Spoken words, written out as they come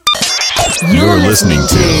You're listening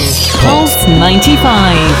to Pulse 95.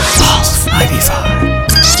 Pulse 95.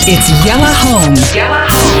 It's Yalla Home. Yalla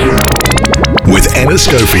Home. With Anna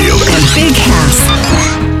Schofield And Big Cass.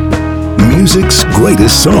 Music's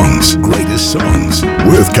greatest songs. Greatest songs.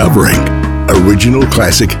 Worth covering. Original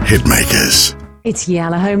classic hitmakers. It's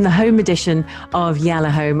Yalla Home, the home edition of Yalla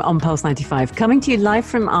Home on Pulse 95, coming to you live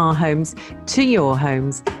from our homes to your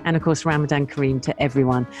homes, and of course Ramadan Kareem to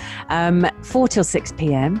everyone. 4 till 6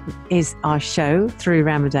 p.m. is our show through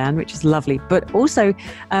Ramadan, which is lovely, but also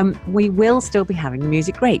we will still be having the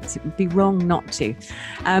music greats. It would be wrong not to.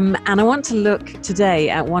 And I want to look today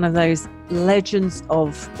at one of those legends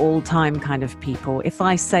of all time kind of people. If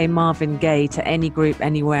I say Marvin Gaye to any group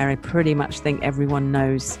anywhere, I pretty much think everyone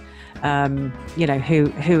knows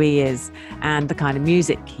who he is and the kind of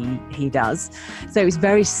music he does. So it was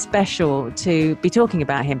very special to be talking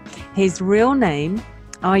about him. His real name,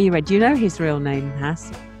 are you ready? Do you know his real name,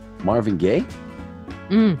 Hass? Marvin Gaye?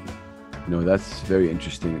 No, that's very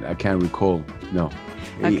interesting. I can't recall. No.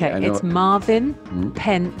 Okay, it's Marvin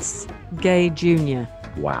Pence Gaye Jr.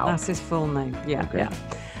 Wow. That's his full name. Yeah, okay. Yeah.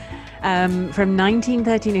 From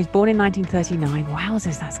 1913, he was born in 1939.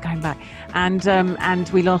 Wowzers, that's going back. And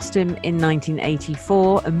we lost him in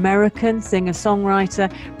 1984. American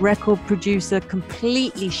singer-songwriter, record producer,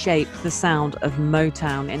 completely shaped the sound of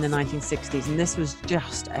Motown in the 1960s. And this was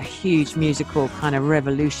just a huge musical kind of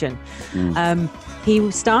revolution.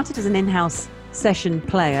 He started as an in-house session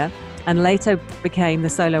player and later became the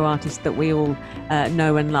solo artist that we all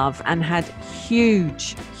know and love, and had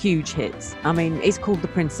huge hits. I mean, he's called the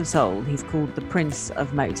Prince of Soul. He's called the Prince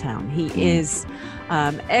of Motown. He is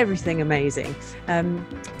everything amazing.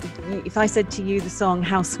 If I said to you the song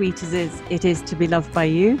How Sweet It Is to Be Loved by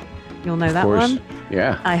You, you'll know that one.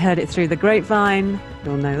 Yeah. I Heard It Through the Grapevine.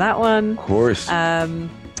 You'll know that one. Of course.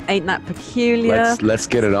 Ain't That Peculiar? Let's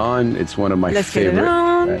Get It On. It's one of my favorite. Get It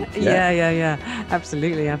On. Right? Yeah.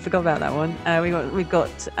 Absolutely. I forgot about that one. We've got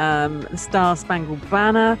the Star Spangled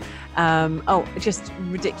Banner. Just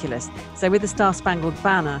ridiculous. So with the Star Spangled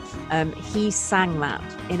Banner, he sang that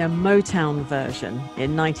in a Motown version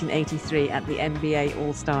in 1983 at the NBA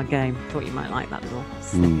All-Star Game. Thought you might like that little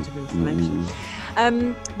snippet of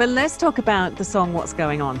information. But let's talk about the song What's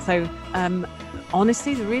Going On. So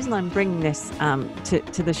honestly, the reason I'm bringing this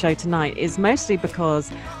to the show tonight is mostly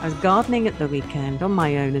because I was gardening at the weekend on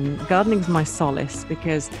my own, and gardening is my solace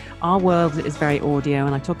because our world is very audio,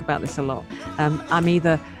 and I talk about this a lot. I'm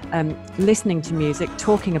either listening to music,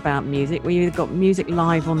 talking about music. We either got music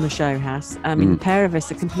live on the show, Hass. I mean, the pair of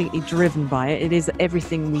us are completely driven by it. It is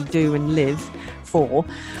everything we do and live for.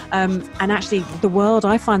 And actually,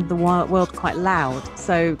 I find the world quite loud.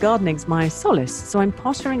 So gardening's my solace. So I'm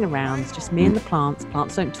pottering around, it's just me and the plants.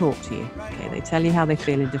 Plants don't talk to you. Okay, they tell you how they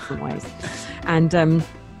feel in different ways. And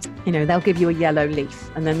they'll give you a yellow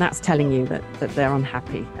leaf, and then that's telling you that they're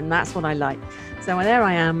unhappy. And that's what I like. So there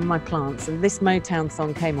I am, my plants, and this Motown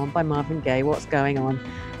song came on by Marvin Gaye, What's Going On?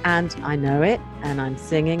 And I know it, and I'm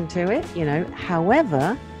singing to it,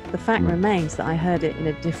 However, the fact remains that I heard it in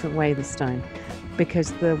a different way this time,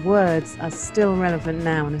 because the words are still relevant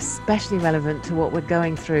now, and especially relevant to what we're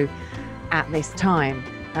going through at this time.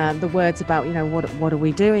 The words about, what are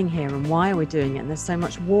we doing here and why are we doing it? And there's so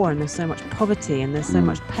much war, and there's so much poverty, and there's so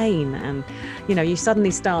much pain. And, you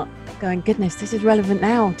suddenly start going, goodness, this is relevant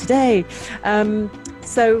now, today.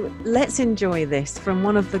 So let's enjoy this from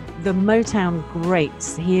one of the Motown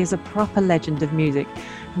greats. He is a proper legend of music.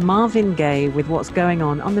 Marvin Gaye with What's Going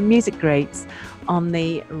On the Music Greats on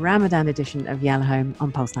the Ramadan edition of Yalla Home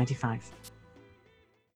on Pulse 95.